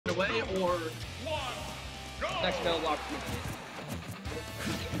away or next metal block.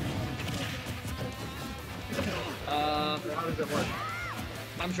 How does it work?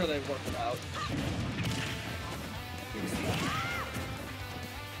 I'm sure they've worked it out.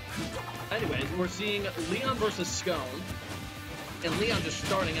 Anyways, we're seeing Leon versus Scone, and Leon just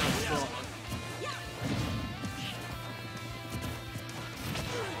starting out strong.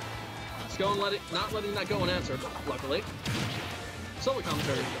 Scone not letting that go unanswered, luckily. Solo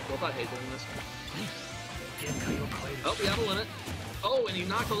commentary is difficult. I hate doing this. Oh, we have a limit. Oh, and he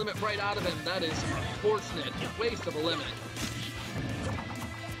knocked the limit right out of him. That is unfortunate. Waste of a limit.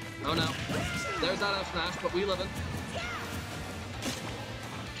 Oh no. There's that F smash, but we live in.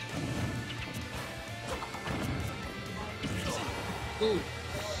 Ooh.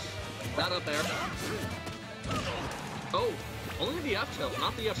 That up there. Oh, only the F tilt,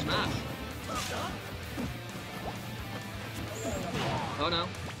 not the F smash. Oh no.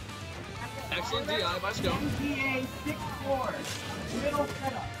 Excellent DI by Scone.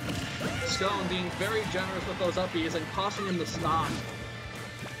 Scone being very generous with those upbeats and costing him the stock.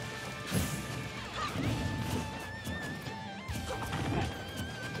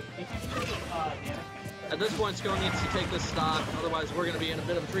 At this point, Scone needs to take this stock, otherwise we're going to be in a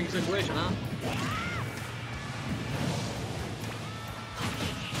bit of a tricky situation, huh?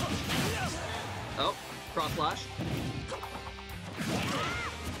 Oh, cross flash.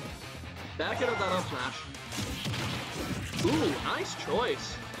 Back it up that up smash. Ooh, nice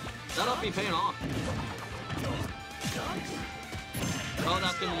choice. That up be paying off. Oh,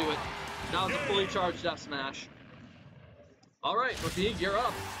 that's going to do it. That was a fully charged up smash. Alright, Rafik, you're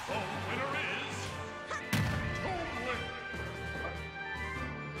up. The winner is...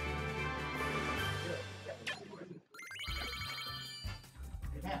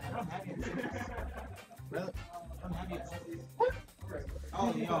 Really?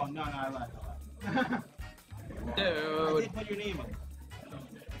 Oh, no, I lied. Dude. I didn't put your name in.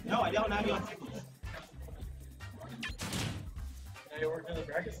 No, I don't have you on tickles. Now you're working in the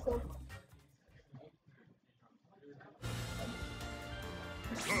bracket still?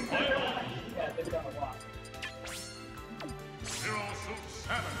 Yeah, they've done a lot.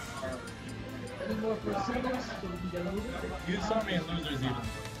 0-7. Any more for singles so we can get a movie? You saw me in losers even.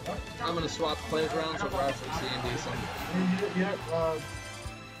 I'm going to swap plays around so we're actually seeing decent.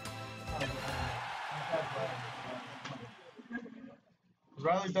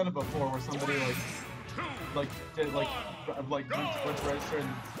 Riley's done it before where somebody did switch register and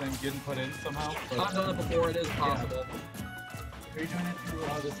then getting put in somehow. But I've done it before, it is possible. Are you doing it through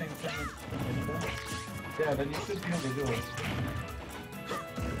the same thing? Yeah, then you should be able to do it.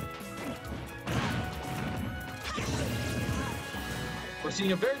 We're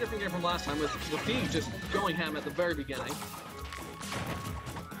seeing a very different game from last time with Rafik just going ham at the very beginning.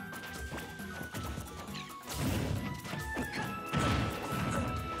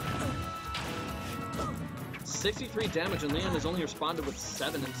 $63 damage and Leon has only responded with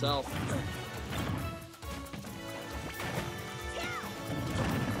 7 himself.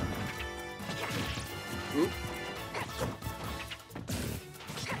 Oop.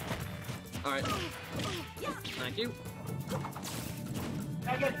 Alright. Thank you.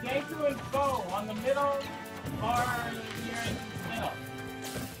 I got Deku and Go on the middle or here in the middle.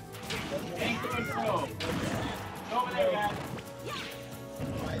 Deku and Go. Go over there, guys.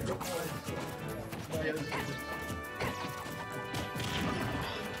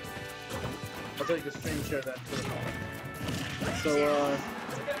 I'll take a screen share that too. So,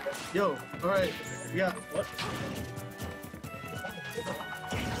 yo, alright, yeah, what?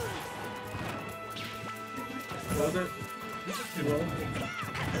 What was it?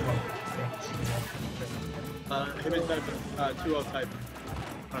 Him and type, 2-0 type.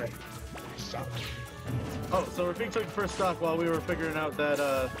 Alright. Oh, so Rafik took the first stock while we were figuring out that,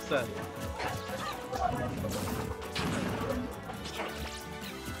 set.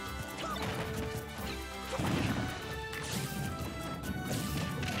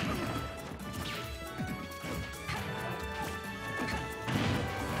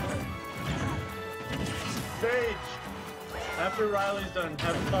 Sage! After Riley's done,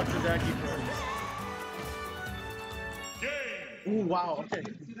 have him talk to Jackie first. Game! Ooh, wow, okay.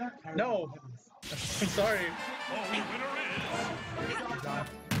 No! I'm sorry. The winner is...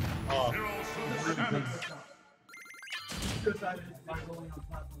 Oh. 0-7.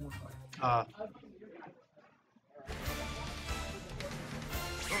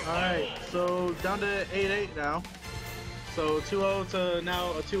 Alright, so down to 8-8 now. So 2-0 to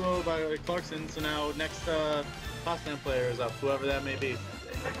now a 2-0 by Clarkson, so now next Potsdam player is up, whoever that may be.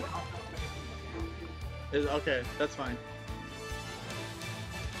 Okay, that's fine.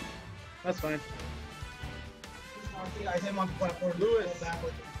 That's fine. I hit him on the platform. Lewis.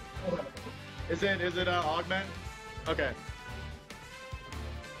 Hold on. Is it augment? Okay.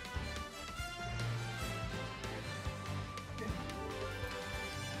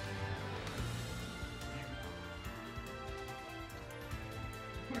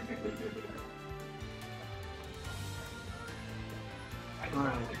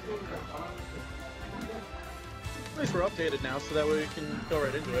 Alright. At least we're updated now, so that way we can go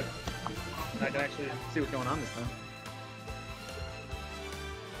right into it. And I can actually see what's going on this time.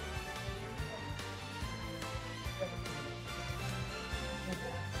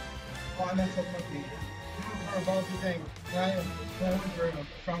 Oh, I meant something like the for a ballsy thing. I went for a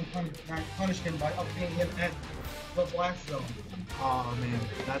strong punish him by upbeating him at the blast zone. Oh man,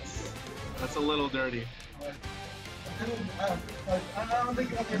 that's a little dirty. I don't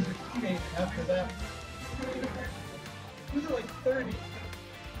think I'll get a teammate after that. He was at like 30.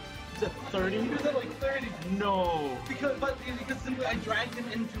 Is it 30? He was at like 30. No. Because simply I dragged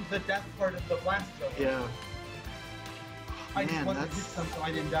him into the death part of the blast zone. Yeah. I just Man, wanted to that's- hit some so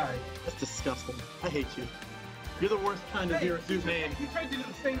I didn't die. That's disgusting. I hate you. You're the worst kind of Zero Suit main. He tried to do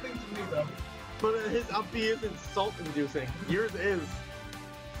the same thing to me though. But his up B isn't salt-inducing. Yours is.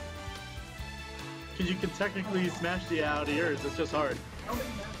 Because you can technically smash the out of yours. It's just hard. I don't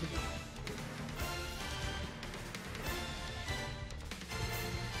think he matters.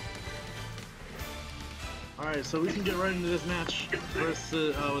 Alright, so we can get right into this match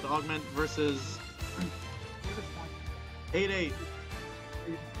versus with Augment versus 8-8.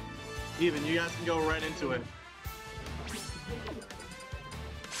 Even, you guys can go right into it.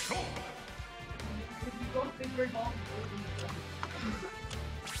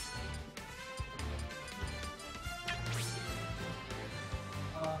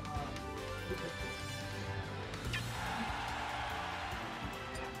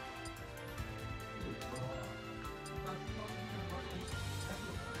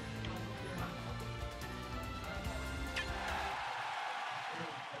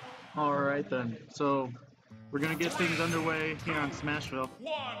 Alright then, so we're gonna get things underway here on Smashville.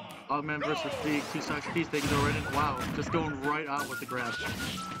 Augment versus Speak, 2 stocks apiece, they can go right in. Wow, just going right out with the grab.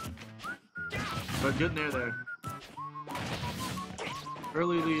 But good nair there.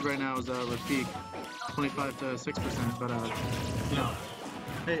 Early lead right now is with Peak, 25 to 6%, but you know.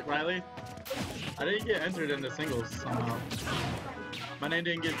 Hey, Riley, I didn't get entered into singles somehow. My name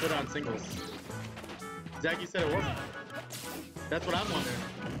didn't get put on singles. Zachy said it wasn't. That's what I'm wondering.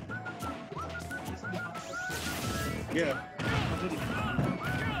 Yeah.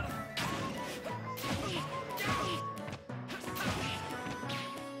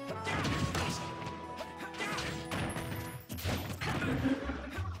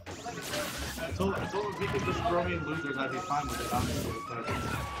 I told him if he could just throw me in losers, I'd be fine with it, honestly. But...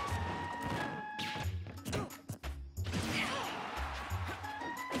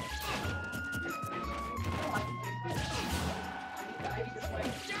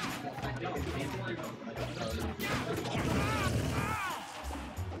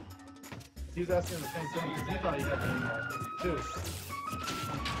 He was asking the same thing because he thought he had the too.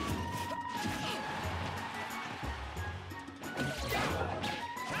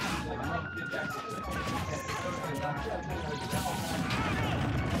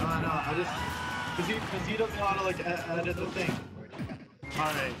 No, I just because he doesn't know how to like edit the thing.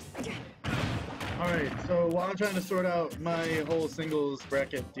 Alright, so while I'm trying to sort out my whole singles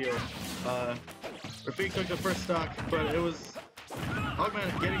bracket deal, Rafik took the first stock, but it was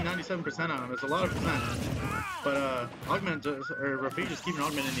Augment getting 97% on him. It's a lot of percent. But Augment Rafik just keeping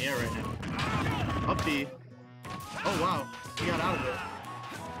Augment in the air right now. Up B. Oh wow, he got out of it.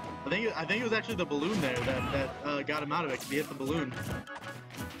 I think it was actually the balloon there that got him out of it because he hit the balloon.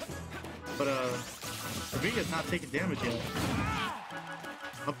 But Rafik has not taken damage yet.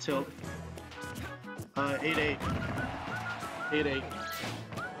 Up tilt. 8-8. 8-8.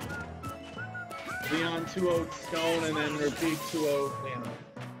 Leon 2-0 Stone, and then Rafik 2-0 Leon.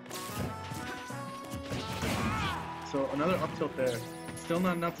 So another up tilt there. Still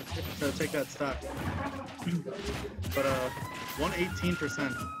not enough to take that stock. But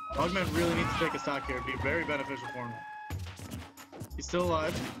 118%. Augment really needs to take a stock here. It'd be very beneficial for him. He's still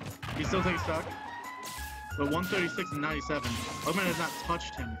alive. He's still taking stock. But 136 and 97. Augment has not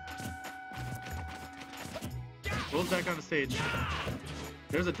touched him. Rolls back on the stage.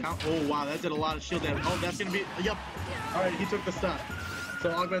 There's a down. Oh wow, that did a lot of shield damage. Oh, that's gonna be. Yep. All right, he took the stock. So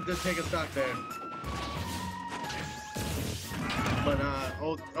Augment did take a stock there. But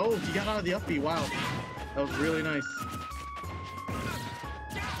oh, he got out of the up B. Wow, that was really nice.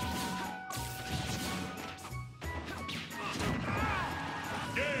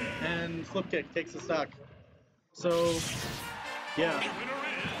 And then flip kick takes the stock. So, yeah. The winner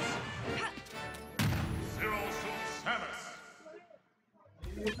is Zero Samus.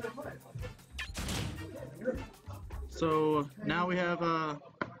 So now we have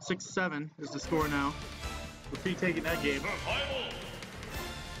 6-7 is the score now. Rafik taking that game. Survival.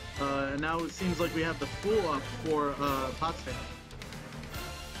 And now it seems like we have the full up for Potsdam.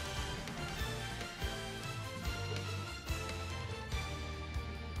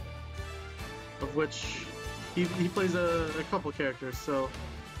 Of which he plays a couple characters, so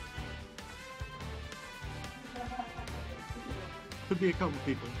could be a couple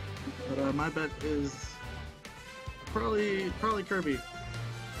people. But my bet is probably Kirby.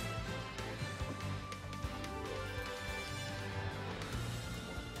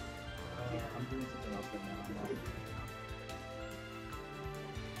 I'm doing something else right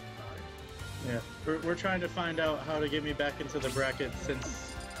now. Yeah, we're trying to find out how to get me back into the bracket since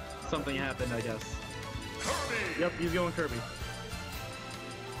something happened, I guess. Kirby. Yep, he's going Kirby.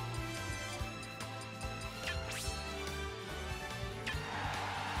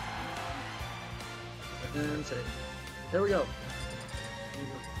 And save. There we go.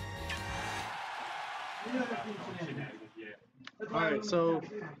 Alright, so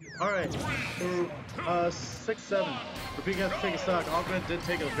 6-7. Rafik has to take a stock. Augment did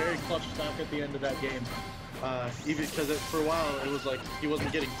take a very clutch stock at the end of that game. Even because for a while it was like he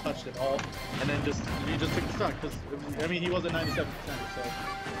wasn't getting touched at all, and then he just took the stock because I mean he was at 97%, so it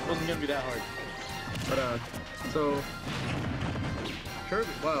wasn't gonna be that hard. But so Kirby,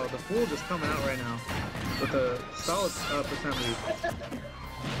 wow, the Fool just coming out right now with a solid percent lead.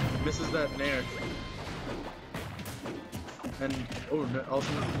 Misses that Nair. And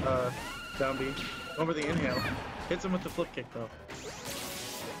also down B over the inhale, hits him with the flip kick though.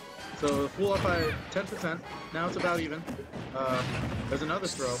 So the Fool up by 10%. Now it's about even. There's another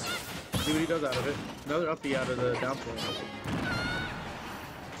throw. See what he does out of it. Another up B out of the down throw.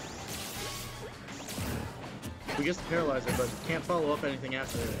 He gets the paralyzer, but can't follow up anything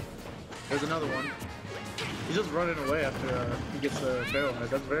after it. There's another one. He's just running away after he gets the paralyzer.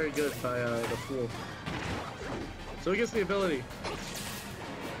 That's very good by the Fool. So he gets the ability.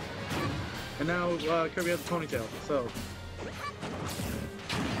 And now Kirby has a ponytail, so.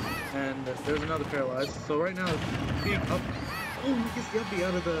 And there's another paralyzed. So right now, being up. Oh, he gets the up B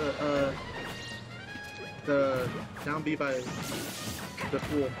out of the down B by the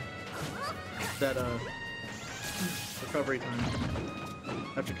Fool. That recovery time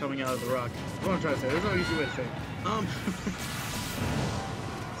after coming out of the rock. I want to try to say. There's no easy way to say it.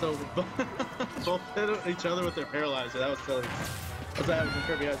 So both hit each other with their paralyzer. That was silly. That's what happens when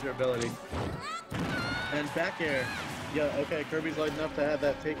Kirby has your ability. And back air. Yeah, okay, Kirby's light enough to have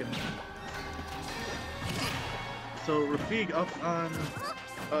that taken. So Rafik up on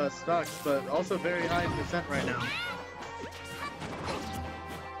stocks, but also very high in percent right now.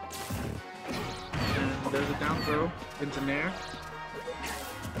 And there's a down throw into Nair.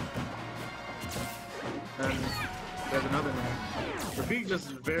 And there's another Nair. Rafik just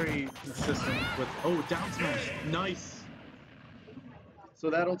very consistent with, oh, down smash, nice. So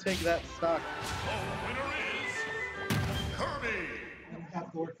that'll take that stock. The winner is Kirby. Half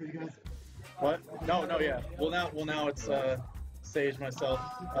board for you guys. What? No, yeah. Well now it's Sage, myself,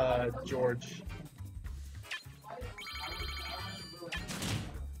 George.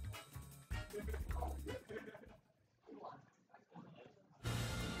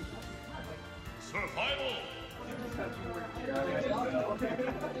 Survival.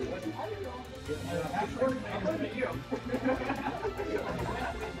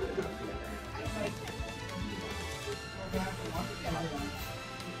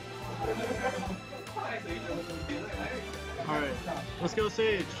 Alright, let's go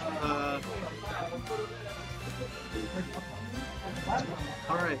Sage.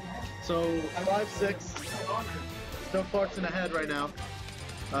 Alright, so 5-6. Still Clarkson ahead right now.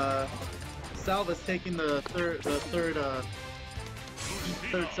 Salva's taking the third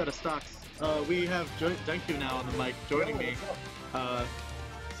set of stocks. We have Denkyu now on the mic joining me.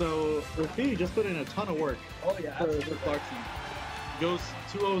 So Rafik just put in a ton of work for Clarkson. Goes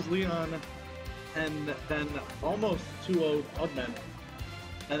 2-0's Leon, and then almost 2-0 Augment,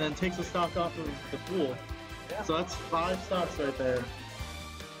 and then takes a stock off of the Fool. So that's 5 stocks right there.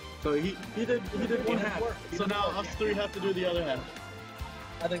 So he did one half. So now us 3 have to do the other half.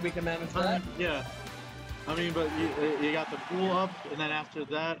 I think we can manage that. Yeah. I mean, but you got the Fool up, and then after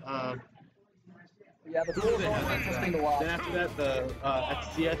that, Yeah, the Fool's always interesting to watch. then after that, the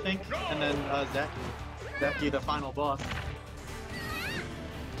XC, I think, and then Zaki, the final boss.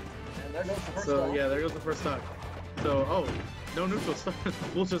 And there goes the first So one. yeah, there goes the first stock. So no neutral start.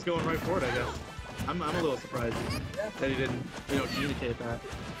 We'll just going right for it, I guess. I'm a little surprised that he didn't, communicate that.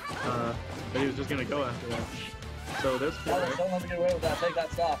 That he was just gonna go after that. So there's four. Oh, don't let me get away with that. Take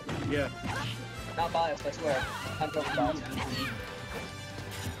that stock. Yeah. Not biased, I swear. I'm totally biased.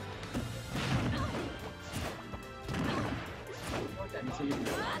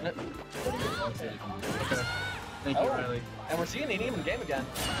 Okay. Thank you, Riley. And we're seeing an even game again.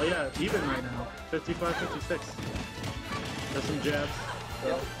 Oh yeah, even right now. 55-56. There's some jabs.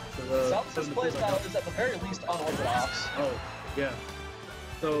 Yep. Salvus's playstyle is at the very least unorthodox. Oh, yeah.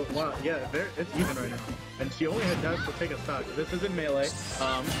 So, wow, yeah, it's even right now. And she only had jabs to take a stock. This isn't melee.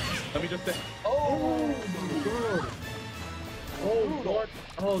 Let me just say. Oh! Oh, Lord.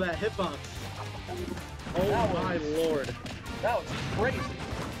 Oh, that hitbox. Oh, my Lord. That was crazy.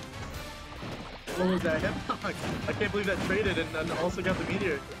 What was that hitbox? I can't believe that traded and also got the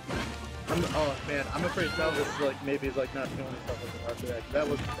meteor. Oh man, I'm afraid Salvus maybe is not doing himself after that. That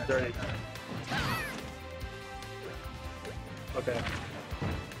was dirty. Okay.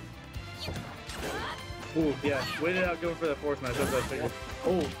 Ooh, yeah, waited out going for that force match, that's what I figured.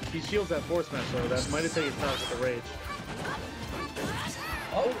 Oh, he shields that force match though, that might have taken Salvus with the rage.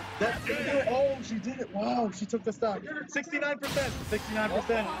 Oh, that did it! Oh, she did it! Wow, she took the stock. 69%!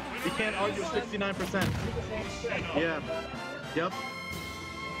 69%! You can't argue 69%. Yeah. Yep.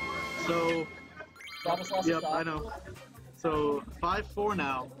 So, yep, I know. So, 5-4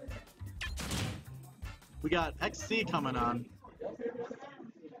 now. We got XC coming on.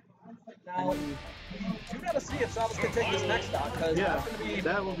 Now, you gotta see if Salvus can take this next stock, because yeah, that's gonna be...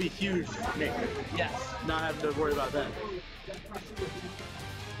 that will be huge for me. Yes. Not having to worry about that.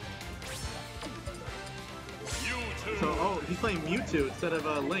 So, oh, he's playing Mewtwo instead of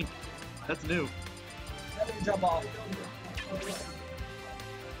Link. That's new. Jump off.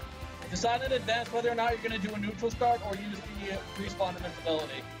 Decide in advance whether or not you're going to do a neutral start or use the respawn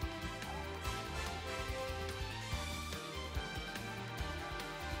invincibility.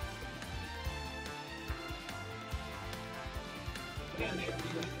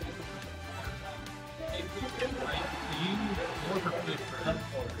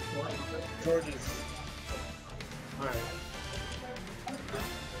 George's. Alright.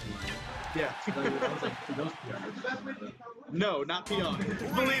 Yeah. No, not PR.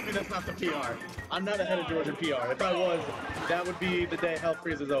 Believe me, that's not the PR. I'm not ahead of George in PR. If I was, that would be the day hell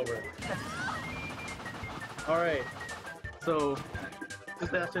freezes over. Alright. So,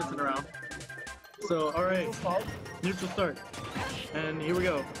 just dash dancing around. So, alright. Neutral start. And here we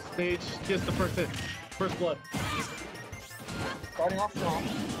go. Stage, just the first hit. First blood. Starting off strong.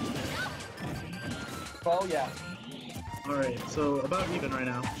 Oh, yeah. Alright, so about even right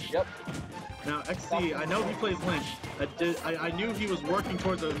now. Yep. Now, XC, I know he plays Link. I knew he was working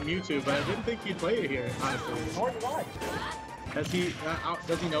towards a Mewtwo, but I didn't think he'd play it here, honestly. Nor did I. Does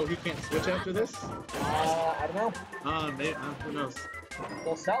he know he can't switch after this? I don't know. Maybe, who knows?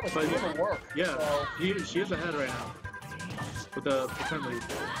 Well, Salvus doesn't work. Yeah, so... she is ahead right now. With the percent lead.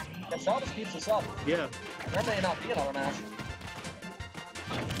 If Salvus keeps this up, yeah. there may not be another match.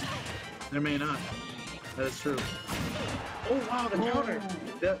 There may not. That is true. Oh wow, the counter!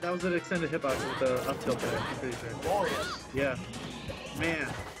 That was an extended hitbox with the up tilt there, I'm pretty sure. Glorious. Yeah. Man.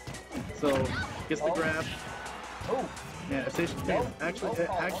 So, gets the grab. Oh. Yeah, station phase.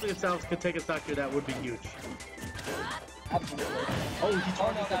 Actually, if Salvus could take a stock here, that would be huge. Absolutely. Oh, he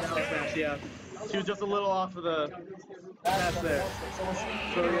charged that smash, yeah. She was just a little off of the pass there.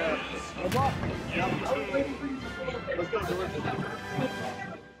 So, yeah. Good luck. Let's go, Dylan.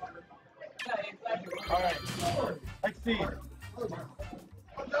 Alright. XC.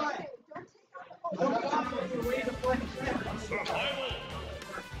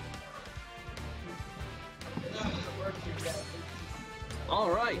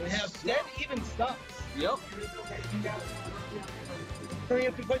 Alright. We have 10 even stops. Yep. Hurry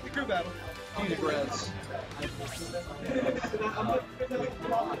up and fight the crew battle. Jesus Reds.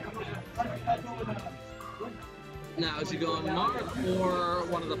 Now, is he going Mark or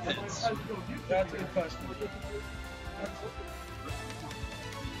one of the pits? That's a good question.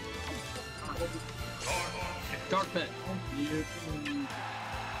 Dark pit.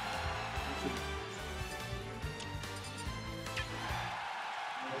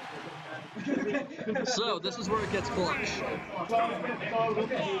 So, this is where it gets clutch.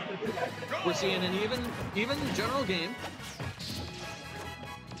 We're seeing an even general game.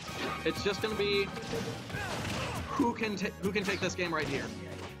 It's just going to be who can take this game right here.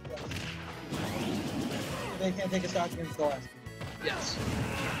 They can't take a stock against the last. Yes.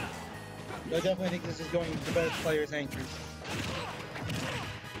 I definitely think this is going to both players' anchors.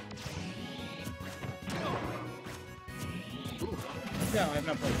 No, I have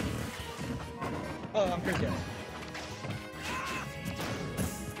not played. Oh, I'm Chris, yes.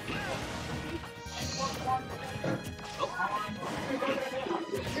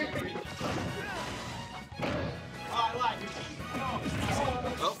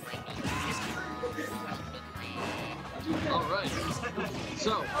 Oh. Alright.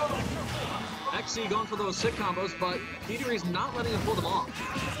 So, XC going for those sick combos, but P3's not letting him pull them off.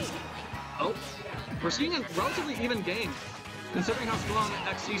 Oh. We're seeing a relatively even game, considering how strong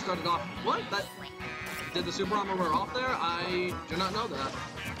XC started off. What? That did the super armor wear off there? I do not know that.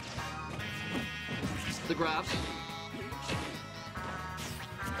 The grabs.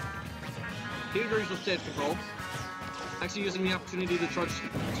 P3's with stage control. XC using the opportunity to charge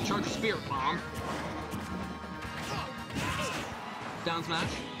a Spirit Bomb. Down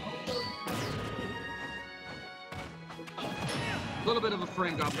smash. A little bit of a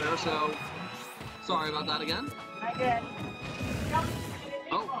frame drop there, so sorry about that again.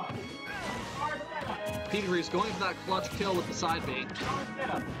 Oh. P3's going for that clutch kill with the side B.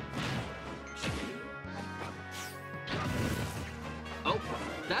 Oh,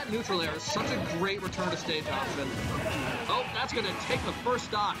 that neutral air is such a great return to stage option. Oh, that's going to take the first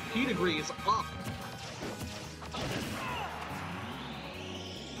stock. P3 is up.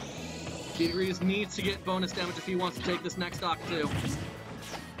 P3 needs to get bonus damage if he wants to take this next stock too.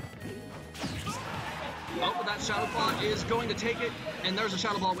 Oh, but that Shadow Claw is going to take it, and there's a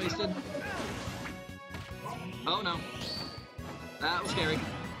Shadow Ball wasted. Oh no. That was scary.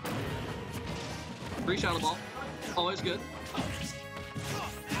 Free Shadow Ball. Always good.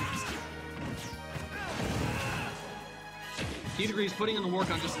 P3's putting in the work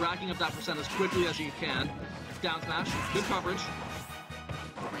on just racking up that percent as quickly as he can. Down smash. Good coverage.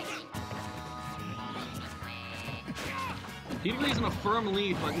 P3's in a firm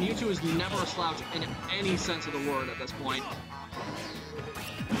lead, but Mewtwo is never a slouch in any sense of the word at this point.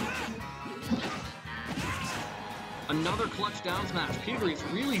 Another clutch down smash. P3's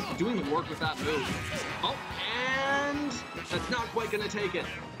really doing the work with that move. Oh, and that's not quite going to take it.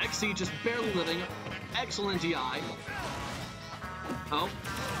 XC just barely living. Excellent DI. Oh.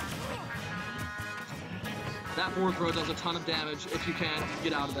 That forward throw does a ton of damage if you can't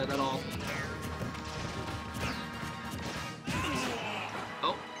get out of it at all.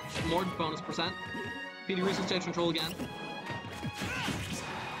 Oh, more bonus percent. P3's in stage control again.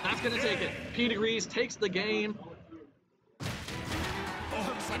 That's going to take it. P3's takes the game.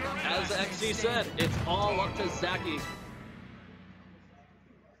 As XC said, it's all up to Zaki.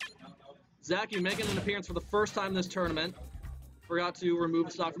 Zaki making an appearance for the first time this tournament. Forgot to remove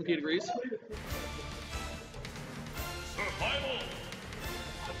a stock from P3's. Survival.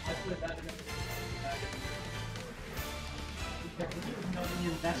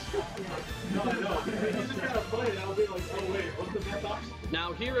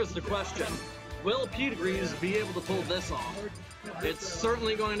 Now here is the question. Will P3's be able to pull this off? It's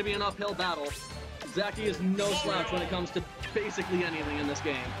certainly going to be an uphill battle. Zaki is no slouch when it comes to basically anything in this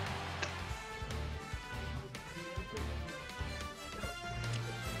game.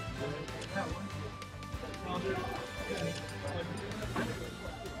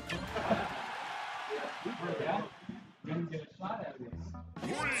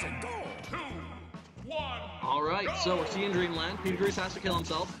 Alright, so we're seeing Dreamland. P3's has to kill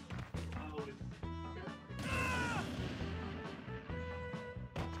himself.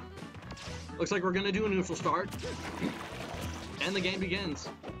 Looks like we're gonna do a neutral start. And the game begins.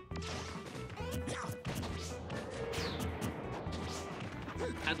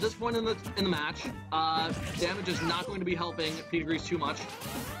 At this point in the match, damage is not going to be helping P3's too much.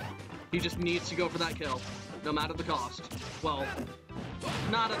 He just needs to go for that kill, no matter the cost. Well,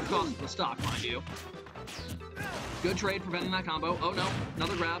 not at the cost of the stock, mind you. Good trade preventing that combo. Oh no,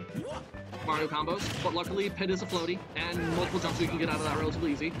 another grab. Mario combos, but luckily Pit is a floaty, and multiple jumps so you can get out of that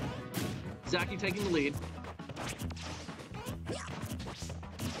relatively easy. Zaki taking the lead.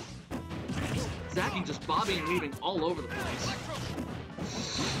 Zaki just bobbing and weaving all over the place.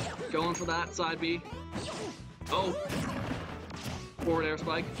 Going for that side B. Oh. Forward air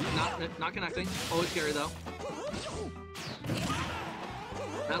spike. Not connecting. Always scary though.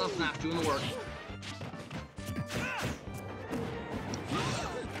 That up smash doing the work.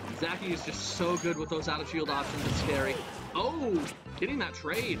 Zaki is just so good with those out of shield options. It's scary. Oh, getting that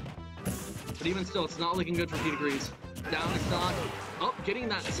trade. But even still, it's not looking good for P3's. Down his stock. Oh, getting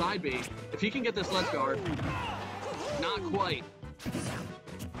that side B. If he can get this ledge guard. Not quite.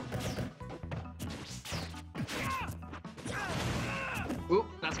 Oop,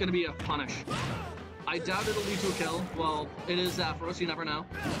 that's going to be a punish. I doubt it'll lead to a kill. Well, it is Zapdos, you never know.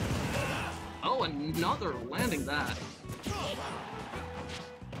 Oh, another landing that.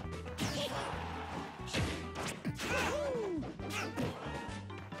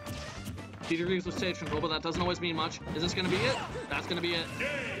 P degrees with stage control, but that doesn't always mean much. Is this gonna be it? That's gonna be it.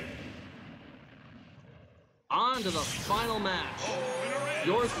 On to the final match.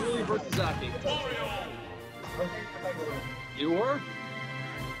 Yours truly versus Zaki. You were?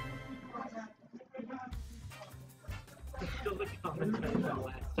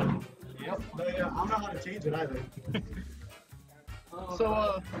 Yep. No, yeah, I don't know how to change it either.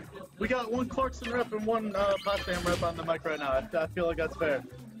 So, we got one Clarkson rep and one Potsdam rep on the mic right now. I feel like that's fair.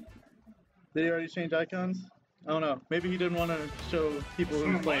 Did he already change icons? I don't know. Maybe he didn't want to show people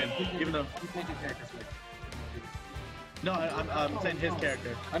who's playing, even though. No, I'm saying his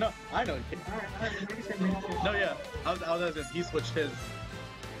character. I know. No, yeah. I was asking. He switched his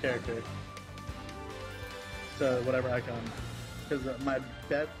character to whatever icon. Because my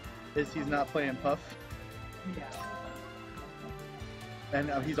bet is he's not playing Puff. Yeah. And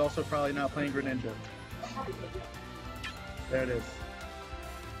he's also probably not playing Greninja. There it is.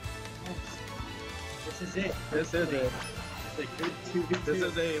 This is it. This is it. This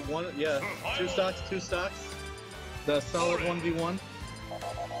is a one, yeah, two stocks. The solid 1v1.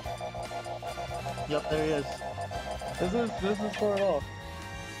 Yep, there he is. This is for it all.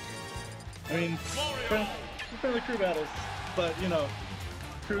 I mean, friendly crew battles, but you know,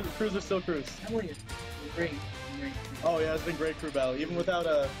 crews are still crews. Great. Oh yeah, it's been great crew battle, even without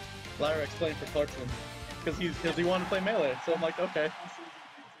Lyra playing for Clarkson, because he wanted to play melee. So I'm like, okay.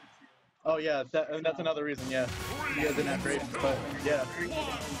 Oh yeah, that's another reason. Yeah, he isn't that great, but yeah,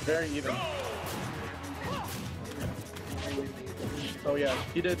 very even. Oh yeah,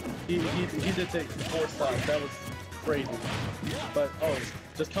 he did take 4 slots. That was crazy. But oh,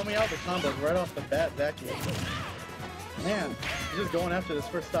 just coming out the combos right off the bat, Zaki. Man, he's just going after this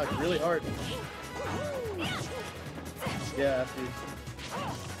first stock really hard. Yeah, dude. I'm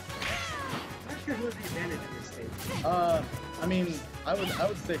not sure who has the advantage in this stage. I mean, I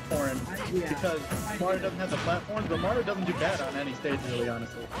would say foreign because Mario doesn't have the platforms, but Mario doesn't do bad on any stage, really,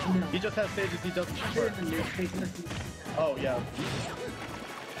 honestly. No. He just has stages he doesn't prefer. Oh yeah.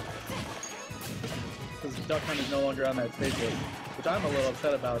 Because Duck Hunt is no longer on that stage list, which I'm a little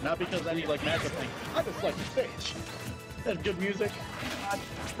upset about. Not because any like matchup thing. I just like the stage. That's good music.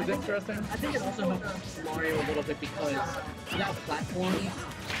 It's interesting. I think it also helps Mario a little bit because without platforms,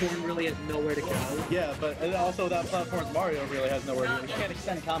 Corn really has nowhere to go. Yeah, but also without platforms, Mario really has nowhere to go. You can't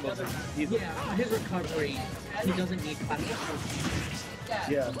extend combos as easily. Yeah, his recovery, he doesn't need platforms.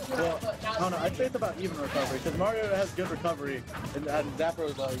 Yeah, well, I don't know, I'd say it's about even recovery, because Mario has good recovery, and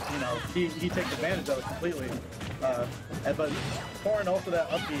Zapper's like, you know, he takes advantage of it completely. But Corn also that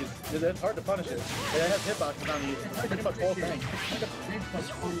up B's, it's hard to punish it. It has hitboxes on you, pretty much whole thing.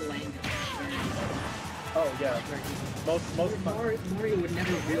 Oh yeah, most Mario would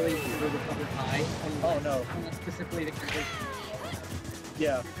never really recover high. Oh no. Unless specifically the character.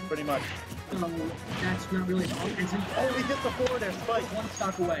 Yeah, pretty much. That's not really offensive. Oh, he hit the forward air spike. 1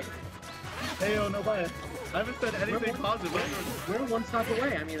 stock away. Hey, oh, no bias. I haven't said anything positive. We're 1 stock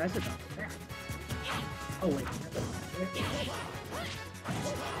away. I mean, that's a... Oh, wait. There we go.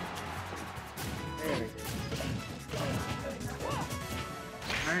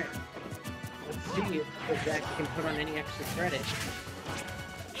 Alright. Let's see if Zach can put on any extra credit.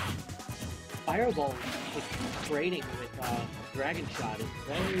 Fireball is trading with Dragon Shot is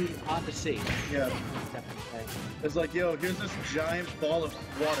very odd to see. Yeah. Definitely. It's like, yo, here's this giant ball of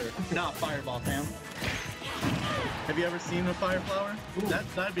water. Not fireball, fam. Have you ever seen a fire flower? Ooh. That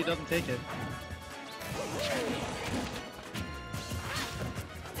side B doesn't take it.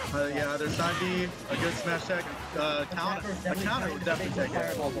 Yeah, there's side B, a good smash tech, a counter would definitely take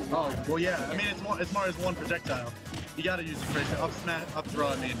it. Oh, well, yeah. I mean, it's more as one projectile. You gotta use the crazy up smash, up throw.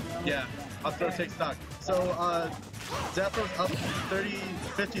 I mean, yeah, up throw takes stock. So Zapper's up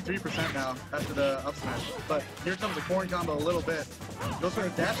 53% now after the up smash. But here comes the corn combo a little bit. Goes for a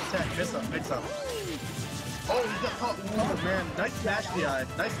dash attack, mix up. Oh, he got caught. Oh man, nice smash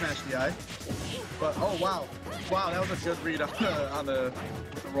DI, But oh wow, that was a good read on the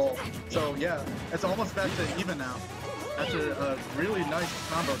roll. So yeah, it's almost back to even now. After a really nice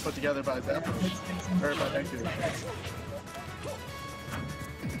combo put together by Zapper. Or by thank you.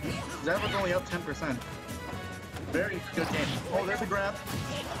 Zapper's only up 10%. Very good game. Oh, there's a grab.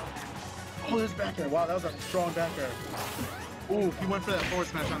 Oh, there's back air. Wow, that was a strong back air. Ooh, he went for that forward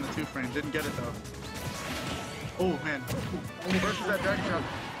smash on the 2-frame. Didn't get it though. Oh man. Versus that dragon shot.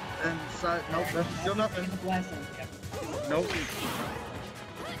 And side. Nope, that's still nothing. Nope.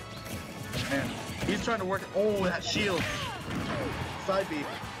 Man, he's trying to work. Oh, that shield. Side B.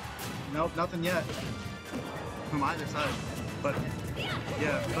 Nope, nothing yet. From either side. But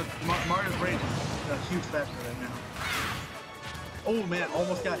yeah, but Mario's range is a huge factor right now. Oh man,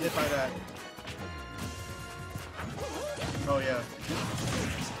 almost got hit by that. Oh, yeah.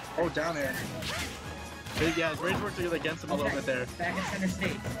 Oh, down air. Yeah, his rage worked against him a little bit there. Back at center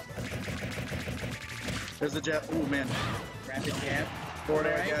stage. There's the jab. Oh, man. Rapid jab. Forward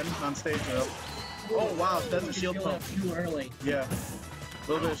air again on stage though. Oh, wow. That's a shield poke. Too early. Yeah.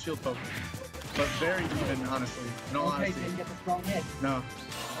 A little bit of shield poke. But very even, honestly. No Okay, honesty. didn't get the strong hit. No.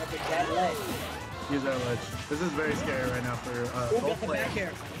 Rapid jab ledge. Use that ledge. This is very scary right now for Ooh, both got the players. back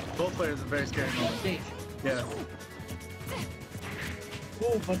air. Both players is a very scary On moment. stage. Yeah.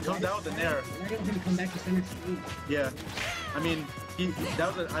 Ooh, but Comes out with the nair. Dragon's gonna come back to center stage. Yeah. I mean, I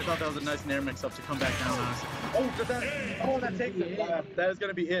thought that was a nice nair mix up to come back down, honestly. Oh, that takes it. Wow. That is going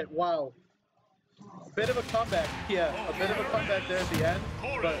to be it. Wow. Bit of a comeback. Yeah, a bit of a comeback there at the end.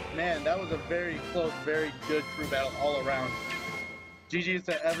 But, man, that was a very close, very good crew battle all around. GG's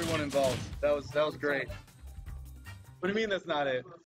to everyone involved. That was great. What do you mean that's not it?